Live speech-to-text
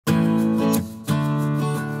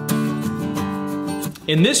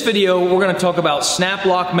In this video, we're going to talk about snap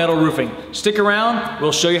lock metal roofing. Stick around,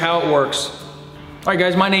 we'll show you how it works. All right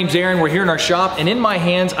guys, my name's Aaron, we're here in our shop, and in my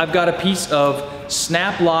hands I've got a piece of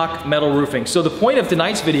snap lock metal roofing. So the point of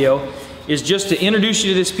tonight's video is just to introduce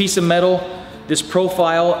you to this piece of metal, this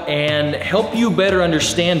profile, and help you better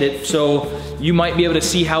understand it so you might be able to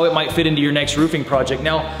see how it might fit into your next roofing project.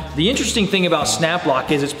 Now, the interesting thing about snap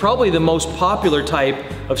lock is it's probably the most popular type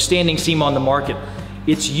of standing seam on the market.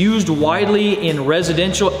 It's used widely in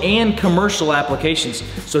residential and commercial applications.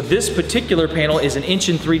 So this particular panel is an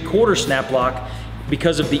 1 3/4 snap lock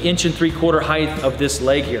because of the 1 3/4 height of this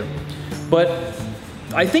leg here. But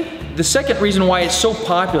I think the second reason why it's so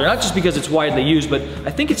popular, not just because it's widely used, but I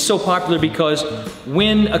think it's so popular because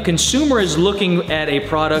when a consumer is looking at a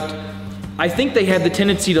product, I think they have the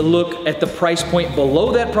tendency to look at the price point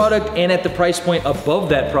below that product and at the price point above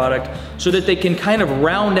that product so that they can kind of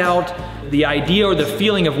round out the idea or the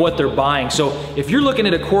feeling of what they're buying. So if you're looking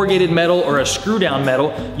at a corrugated metal or a screw down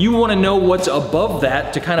metal, you want to know what's above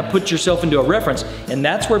that to kind of put yourself into a reference. And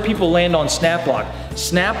that's where people land on snap lock.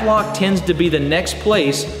 Snap lock tends to be the next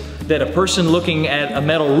place that a person looking at a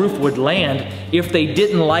metal roof would land if they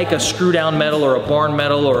didn't like a screw down metal or a barn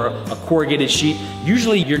metal or a corrugated sheet.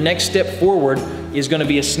 Usually your next step forward is going to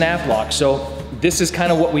be a snap lock. So this is kind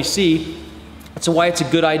of what we see. That's why it's a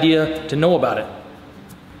good idea to know about it.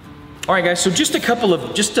 All right guys, so just a couple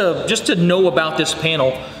of, just to know about this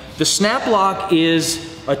panel, the snap lock is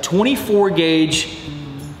a 24 gauge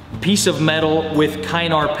piece of metal with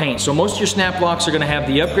Kynar paint. So most of your snap locks are gonna have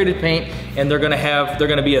the upgraded paint, and they're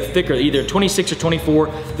gonna be a thicker, either 26 or 24.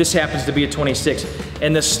 This happens to be a 26.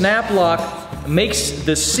 And the snap lock makes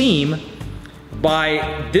the seam by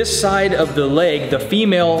this side of the leg, the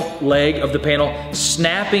female leg of the panel,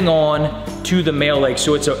 snapping on to the male leg.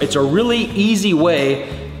 So it's a really easy way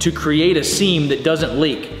to create a seam that doesn't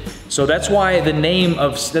leak. So that's why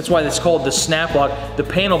that's why it's called the snap lock. The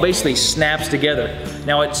panel basically snaps together.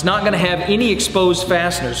 Now it's not gonna have any exposed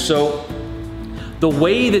fasteners. So the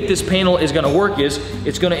way that this panel is gonna work is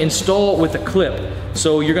it's gonna install with a clip.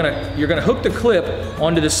 So you're gonna hook the clip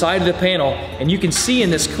onto the side of the panel, and you can see in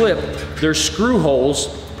this clip, there's screw holes,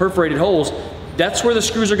 perforated holes. That's where the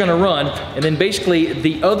screws are gonna run. And then basically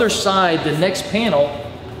the other side, the next panel,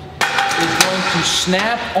 is going to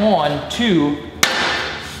snap on to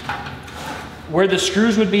where the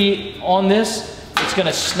screws would be on this. It's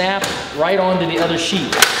gonna snap right onto the other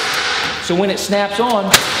sheet. So when it snaps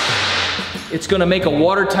on, it's gonna make a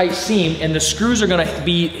watertight seam, and the screws are gonna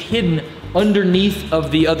be hidden underneath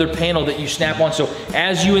of the other panel that you snap on. So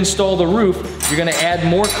as you install the roof, you're gonna add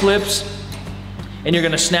more clips and you're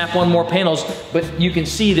gonna snap on more panels, but you can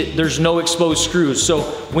see that there's no exposed screws. So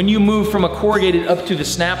when you move from a corrugated up to the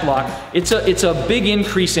snap lock, it's a big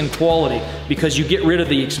increase in quality because you get rid of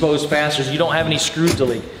the exposed fasteners. You don't have any screws to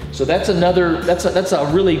leak. So that's a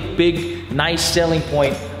really big, nice selling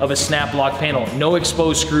point of a snap lock panel. No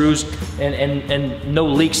exposed screws and no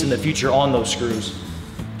leaks in the future on those screws.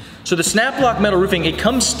 So the snap lock metal roofing, it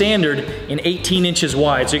comes standard in 18 inches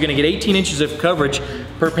wide. So you're gonna get 18 inches of coverage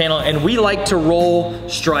per panel, and we like to roll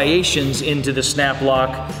striations into the snap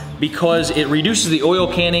lock because it reduces the oil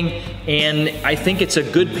canning, and I think it's a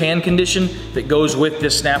good pan condition that goes with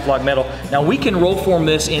this snap lock metal. Now we can roll form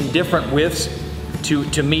this in different widths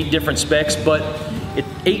to meet different specs, but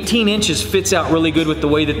 18 inches fits out really good with the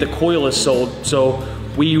way that the coil is sold. So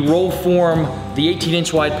we roll form the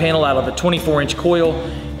 18-inch wide panel out of a 24-inch coil,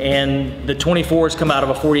 and the 24s come out of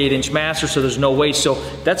a 48-inch master, so there's no waste. So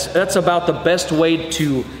that's about the best way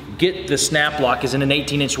to get the snap lock, is in an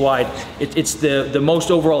 18-inch wide. It's the most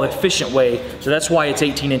overall efficient way, so that's why it's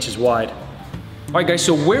 18 inches wide. All right guys,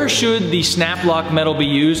 so where should the snap lock metal be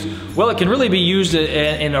used? Well, it can really be used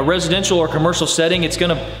in a residential or commercial setting. It's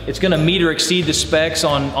gonna meet or exceed the specs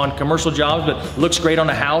on commercial jobs, but looks great on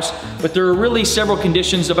a house. But there are really several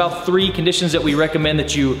conditions, about 3 conditions that we recommend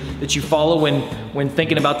that you follow when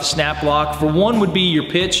thinking about the snap lock. For one would be your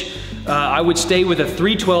pitch. I would stay with a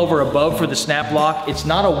 312 or above for the snap lock. It's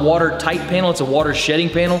not a watertight panel, it's a water shedding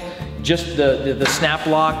panel. Just the snap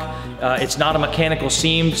lock. It's not a mechanical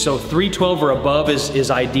seam, so 312 or above is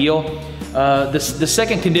ideal. The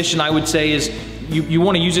second condition I would say is you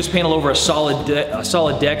want to use this panel over a solid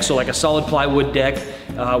deck, so like a solid plywood deck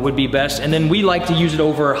would be best. And then we like to use it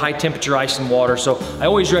over high temperature ice and water. So I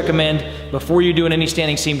always recommend, before you're doing any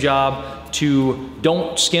standing seam job, to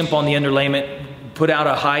don't skimp on the underlayment. Put out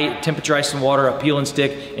a high temperature ice and water, a peel and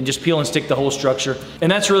stick, and just peel and stick the whole structure.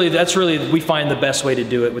 And that's really we find the best way to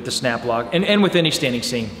do it with the snap lock and with any standing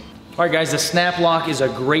seam. All right guys, the snap lock is a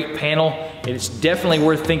great panel. It's definitely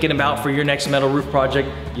worth thinking about for your next metal roof project.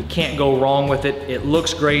 You can't go wrong with it. It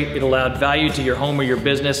looks great, it'll add value to your home or your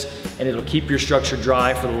business, and it'll keep your structure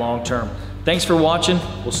dry for the long term. Thanks for watching,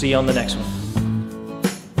 we'll see you on the next one.